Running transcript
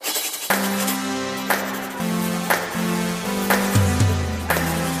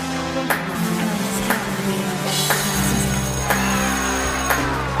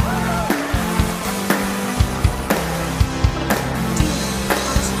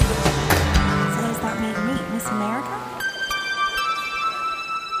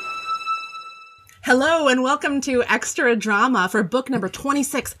Hello and welcome to Extra Drama for book number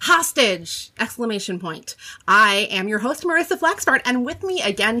 26, Hostage! ! I am your host, Marissa Flaxbart, and with me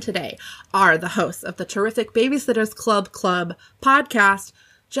again today are the hosts of the terrific Babysitters Club podcast,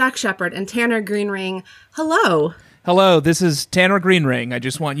 Jack Shepard and Tanner Greenring. Hello. Hello, this is Tanner Greenring. I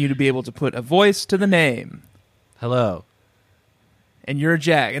just want you to be able to put a voice to the name. Hello. And you're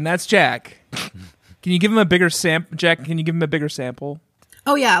Jack, and that's Jack. Can you give him a bigger sample? Jack, can you give him a bigger sample?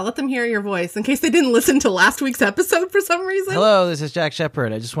 Oh yeah, let them hear your voice, in case they didn't listen to last week's episode for some reason. Hello, this is Jack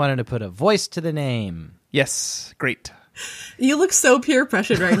Shepard. I just wanted to put a voice to the name. Yes, great. You look so peer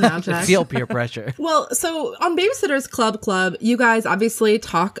pressured right now, Jack. I feel peer pressure. Well, so on Babysitters Club, you guys obviously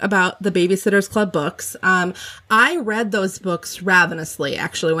talk about the Babysitters Club books. I read those books ravenously,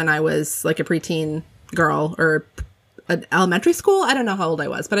 actually, when I was like a preteen girl or elementary school. I don't know how old I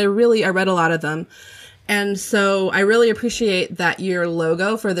was, but I read a lot of them. And so I really appreciate that your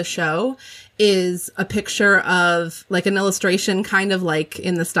logo for the show is a picture of like an illustration, kind of like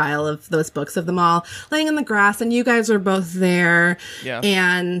in the style of those books of them all laying in the grass. And you guys are both there. Yeah.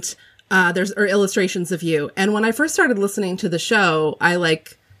 And there's illustrations of you. And when I first started listening to the show,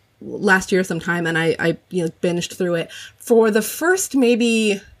 last year sometime, and I binged through it. For the first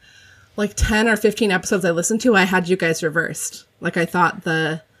maybe like 10 or 15 episodes I listened to, I had you guys reversed. Like I thought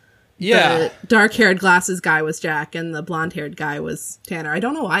the dark-haired glasses guy was Jack and the blonde-haired guy was Tanner. I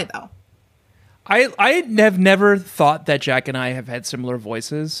don't know why, though. I have never thought that Jack and I have had similar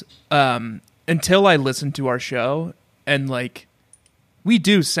voices until I listened to our show, and like we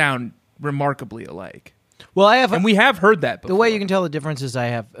do sound remarkably alike. Well, and we have heard that before. The way you can tell the difference is I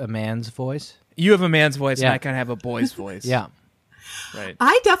have a man's voice. You have a man's voice, and I kind of have a boy's voice. Yeah. Right.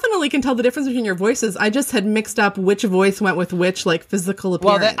 I definitely can tell the difference between your voices. I just had mixed up which voice went with which, like, physical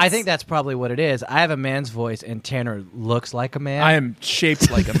appearance. Well, I think that's probably what it is. I have a man's voice, and Tanner looks like a man. I am shaped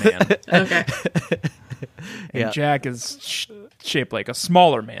like a man. Okay. And Jack is shaped like a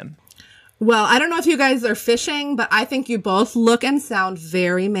smaller man. Well, I don't know if you guys are fishing, but I think you both look and sound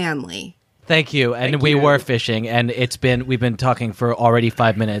very manly. Thank you. And we were fishing, and we've been talking for already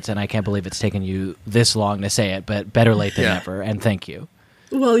 5 minutes, and I can't believe it's taken you this long to say it, but better late than never, and thank you.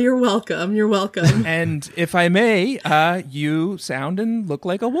 Well, you're welcome. You're welcome. And if I may, you sound and look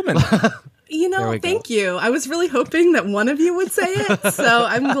like a woman. Thank you. I was really hoping that one of you would say it, so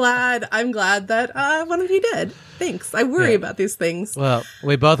I'm glad that one of you did. Thanks. I worry about these things. Well,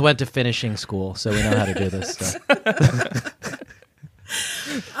 we both went to finishing school, so we know how to do this stuff.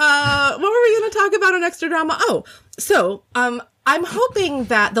 What were we going to talk about on Extra Drama? Oh, so I'm hoping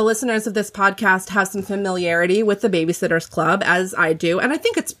that the listeners of this podcast have some familiarity with the Babysitters Club, as I do, and I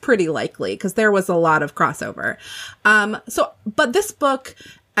think it's pretty likely because there was a lot of crossover. But this book,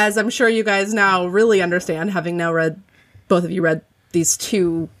 as I'm sure you guys now really understand, having now both of you read these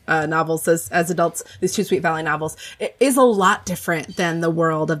two novels as adults, these two Sweet Valley novels, it is a lot different than the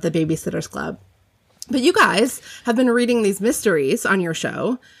world of the Babysitters Club. But you guys have been reading these mysteries on your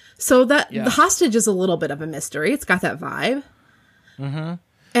show, so that the Hostage is a little bit of a mystery. It's got that vibe. Mm-hmm.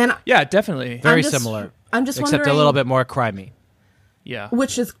 And yeah, definitely. Very similar. I'm just wondering... Except a little bit more crimey. Yeah.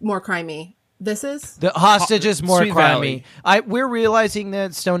 Which is more crimey? This is? The Hostage is more Sweet crimey. We're realizing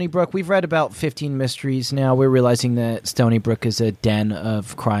that Stony Brook, we've read about 15 mysteries now. We're realizing that Stony Brook is a den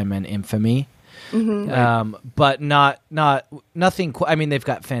of crime and infamy. Mm-hmm. But nothing. I mean, they've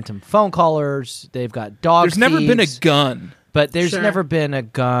got phantom phone callers. They've got dog There's never been a gun. But there's never been a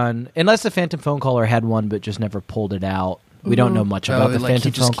gun. Unless the phantom phone caller had one but just never pulled it out. We don't know much about the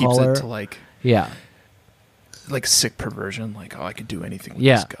phantom phone caller. Keeps it to like sick perversion. Like, I could do anything with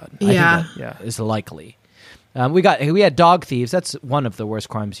this gun. I think that is likely. We had dog thieves. That's one of the worst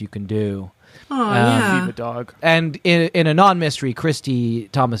crimes you can do. Oh, Thieve a dog. And in a non-mystery, Christy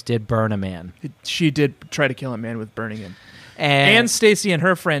Thomas did burn a man. She did try to kill a man with burning him. And Stacy and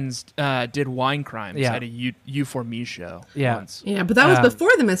her friends did wine crimes at a U4Me show once. Yeah, but that was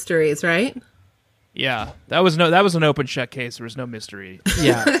before the mysteries, right? Yeah, that was an open shut case. There was no mystery.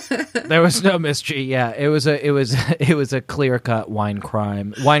 Yeah, there was no mystery. Yeah, it was a clear cut wine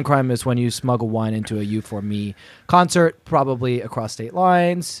crime. Wine crime is when you smuggle wine into a U4Me concert, probably across state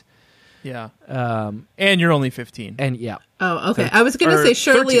lines. Yeah, and you're only 15. And yeah. Oh, okay. I was going to say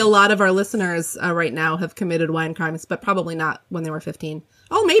surely 13. a lot of our listeners right now have committed wine crimes, but probably not when they were 15.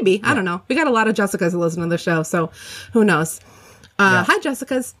 Oh, maybe. I don't know. We got a lot of Jessicas who listen to the show, so who knows? Hi,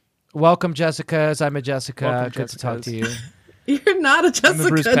 Jessicas. Welcome, Jessicas. I'm a Jessica. Welcome, Good to talk to you. You're not a Jessica, I'm a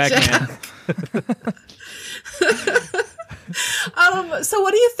Bruce Jack. So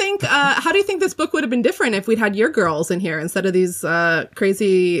what do you think, how do you think this book would have been different if we'd had your girls in here instead of these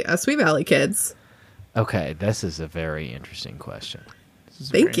crazy Sweet Valley kids? Okay, this is a very interesting question. This is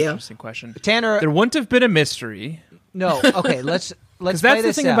a Thank very you. Interesting question. Tanner, There wouldn't have been a mystery. no. Okay, let's Because play that's the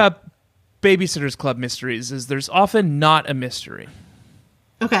this thing out. about Babysitters Club mysteries is there's often not a mystery.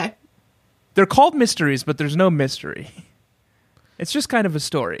 Okay. They're called mysteries, but there's no mystery. It's just kind of a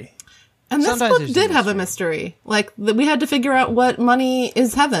story. And this Sometimes book there's a did have a mystery. Like, we had to figure out what money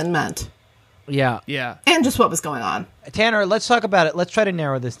is heaven meant. Yeah. Yeah. And just what was going on. Tanner, let's talk about it. Let's try to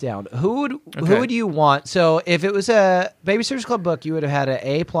narrow this down. Who Okay. would you want? So if it was a Babysitters Club book, you would have had an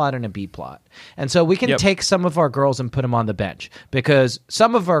A plot and a B plot. And so we can Yep. take some of our girls and put them on the bench because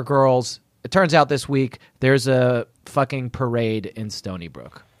some of our girls, it turns out this week, there's a fucking parade in Stony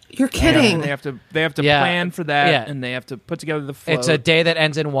Brook. You're Yeah, kidding. and they have to Yeah. plan for that, Yeah. and they have to put together the float. It's a day that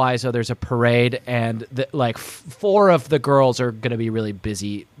ends in Y, so there's a parade, and four of the girls are going to be really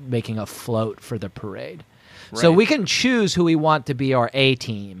busy making a float for the parade. So Right. we can choose who we want to be our A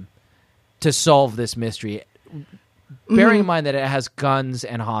team to solve this mystery, bearing in mind that it has guns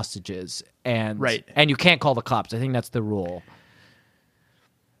and hostages, and Right. and you can't call the cops. I think that's the rule.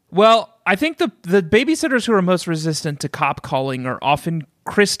 Well, I think the babysitters who are most resistant to cop calling are often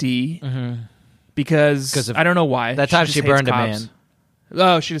Christy, because 'Cause of I don't know why. that time just she hates burned a cops. man.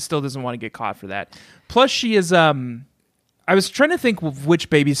 Oh, she just still doesn't want to get caught for that. Plus, she is. I was trying to think of which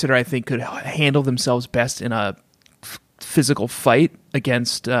babysitter I think could handle themselves best in a physical fight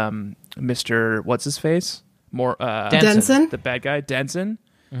against Mr. What's his face? Denson? the bad guy, Denson.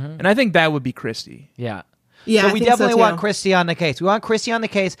 And I think that would be Christy. Yeah. Yeah, So I we think definitely so, want too. Christy on the case. We want Christy on the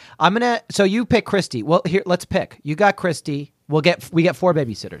case. So you pick Christy. Well, here, let's pick. You got Christy. We get 4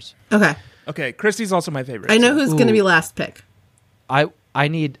 babysitters. Okay. Okay, Christy's also my favorite. I know so- who's going to be last pick. I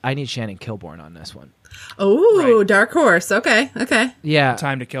need Shannon Kilborn on this one. Oh, Right. dark horse. Okay. Yeah.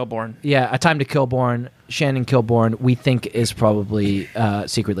 Time to Killborn. Yeah, A Time to Killborn, Shannon Kilborn, we think is probably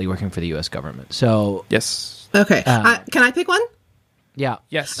secretly working for the U.S. government. So, Yes. Okay. Can I pick one? yeah.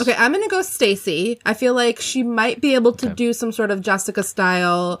 Yes. Okay, I'm going to go Stacy. I feel like she might be able to do some sort of Jessica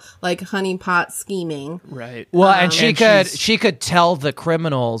style, like honeypot scheming. Right. Well, and she's- she could tell the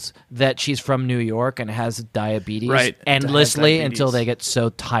criminals that she's from New York and has diabetes Right, endlessly has until diabetes. they get so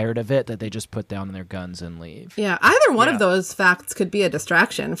tired of it that they just put down their guns and leave. Yeah, either one Yeah. of those facts could be a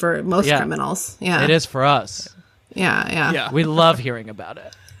distraction for most Yeah. criminals. Yeah. It is for us. Yeah. Yeah. We love hearing about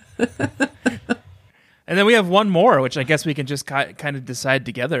it. And then we have one more, which I guess we can just kind of decide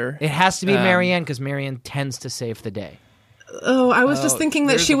together. It has to be Marianne because Marianne tends to save the day. Oh, I was just thinking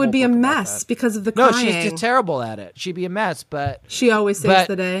that there's she a would whole be a book about mess that. because of the No, crying. she's just terrible at it. She'd be a mess, but She always saves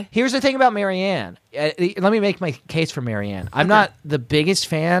the day. Here's the thing about Marianne. Let me make my case for Marianne. I'm not the biggest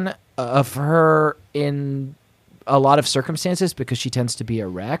fan of her in a lot of circumstances because she tends to be a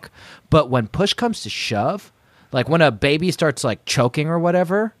wreck. But when push comes to shove, like when a baby starts like choking or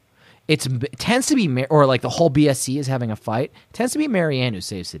whatever, it tends to be or like the whole BSC is having a fight. It tends to be Marianne who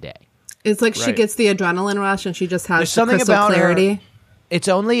saves the day. It's like she Right. gets the adrenaline rush and she just has There's the something crystal about her- clarity. It's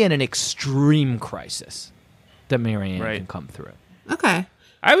only in an extreme crisis that Marianne Right. can come through. Okay.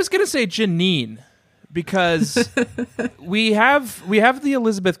 I was gonna say Janine because we have the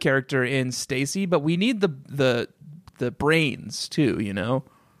Elizabeth character in Stacy, but we need the brains too. You know,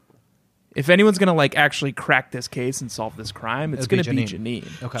 if anyone's gonna like actually crack this case and solve this crime, it's It'd gonna be be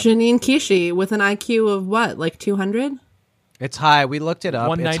Janine. Okay. Janine Kishi with an IQ of what, like 200? It's high. We looked it up. It's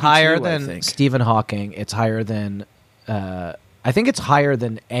 192, higher I than think. Stephen Hawking. It's higher than. I think it's higher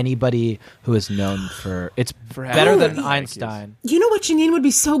than anybody who is known for. It's For better having than IQs. Einstein. You know what Janine would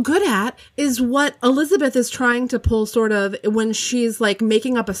be so good at is what Elizabeth is trying to pull sort of when she's like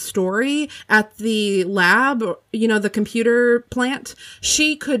making up a story at the lab, or, you know, the computer plant.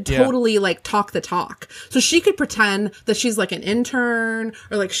 She could Yeah. totally like talk the talk. So she could pretend that she's like an intern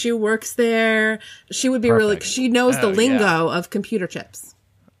or like she works there. She would be really, Perfect. she knows the Oh, yeah. lingo of computer chips.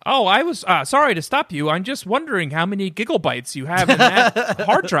 Oh, I was sorry to stop you. I'm just wondering how many gigabytes you have in that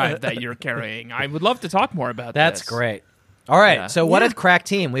hard drive that you're carrying. I would love to talk more about That's this. great. All right. Yeah. So what Yeah. a crack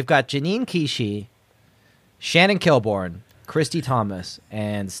team. We've got Janine Kishi, Shannon Kilborn, Christy Thomas,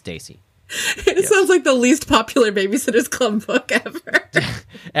 and Stacy. It sounds like the least popular Babysitter's Club book ever.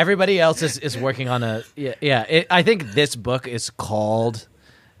 Everybody else is working on a I think this book is called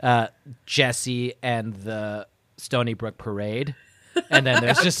Jesse and the Stony Brook Parade, and then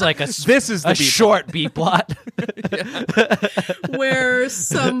there's just like This is the a B short B plot. Where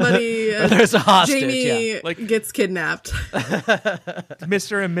somebody, There's a hostage. Jamie, Yeah. Like- gets kidnapped.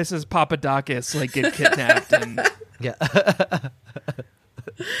 Mr. and Mrs. Papadakis like get kidnapped, and Yeah,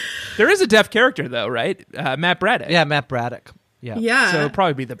 there is a deaf character though, right? Matt Braddock. yeah, Matt Braddock. Yeah, Yeah. So it'd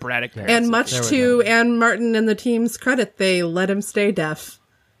probably be the Braddock parents. And much There we to Anne Martin and the team's credit, they let him stay deaf.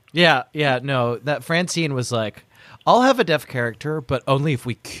 yeah. No, that Francine was like, I'll have a deaf character, but only if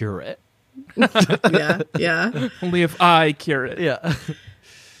we cure it. Yeah. Only if I cure it. Yeah.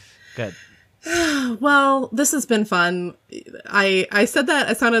 Good. Well, this has been fun. I said that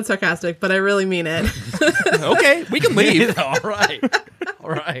I sounded sarcastic, but I really mean it. Okay, we can leave. All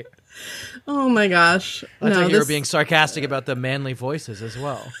right. Oh my gosh. I thought you were being sarcastic about the manly voices as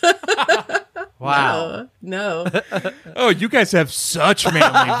well. Wow. No. Oh, you guys have such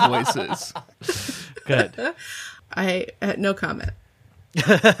manly voices. Good. I had no comment.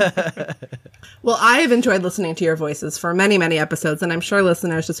 Well, I've enjoyed listening to your voices for many, many episodes, and I'm sure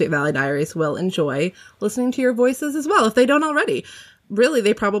listeners to Sweet Valley Diaries will enjoy listening to your voices as well, if they don't already. Really,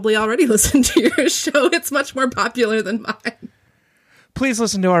 they probably already listen to your show. It's much more popular than mine. Please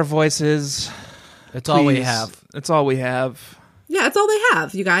listen to our voices. It's all we have. It's all we have. Yeah, it's all they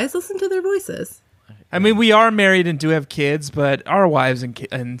have, you guys. Listen to their voices. I mean, we are married and do have kids, but our wives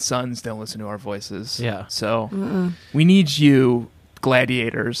and sons don't listen to our voices. Yeah. So we need you,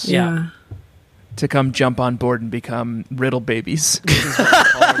 gladiators. Yeah. To come jump on board and become riddle babies. Is what we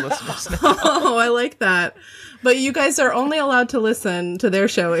call our listeners now. Oh, I like that. But you guys are only allowed to listen to their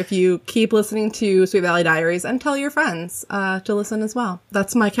show if you keep listening to Sweet Valley Diaries and tell your friends to listen as well.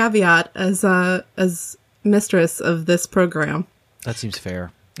 That's my caveat as mistress of this program. That seems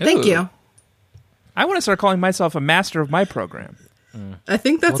fair. Thank you. I want to start calling myself a master of my program. I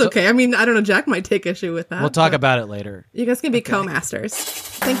think that's okay. I mean, I don't know. Jack might take issue with that. We'll talk about it later. You guys can be co-masters.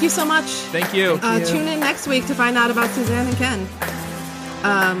 Thank you so much. Thank you. Tune in next week to find out about Suzanne and Ken.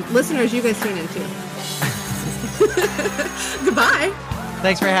 Listeners, you guys tune in too. Goodbye.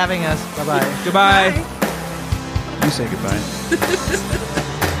 Thanks for having us. Bye-bye. Goodbye. Bye. You say goodbye. So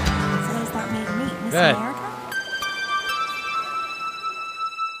does that make me Miss Good. America?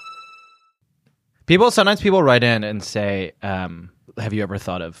 Sometimes people write in and say, have you ever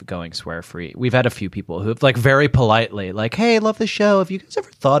thought of going swear free? We've had a few people who've like very politely like, hey, love the show. Have you guys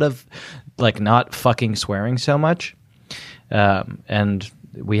ever thought of like not fucking swearing so much? And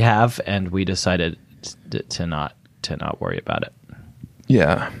we have, and we decided to not worry about it.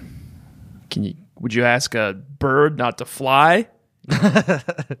 Yeah. Would you ask a bird not to fly?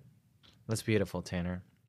 That's beautiful, Tanner.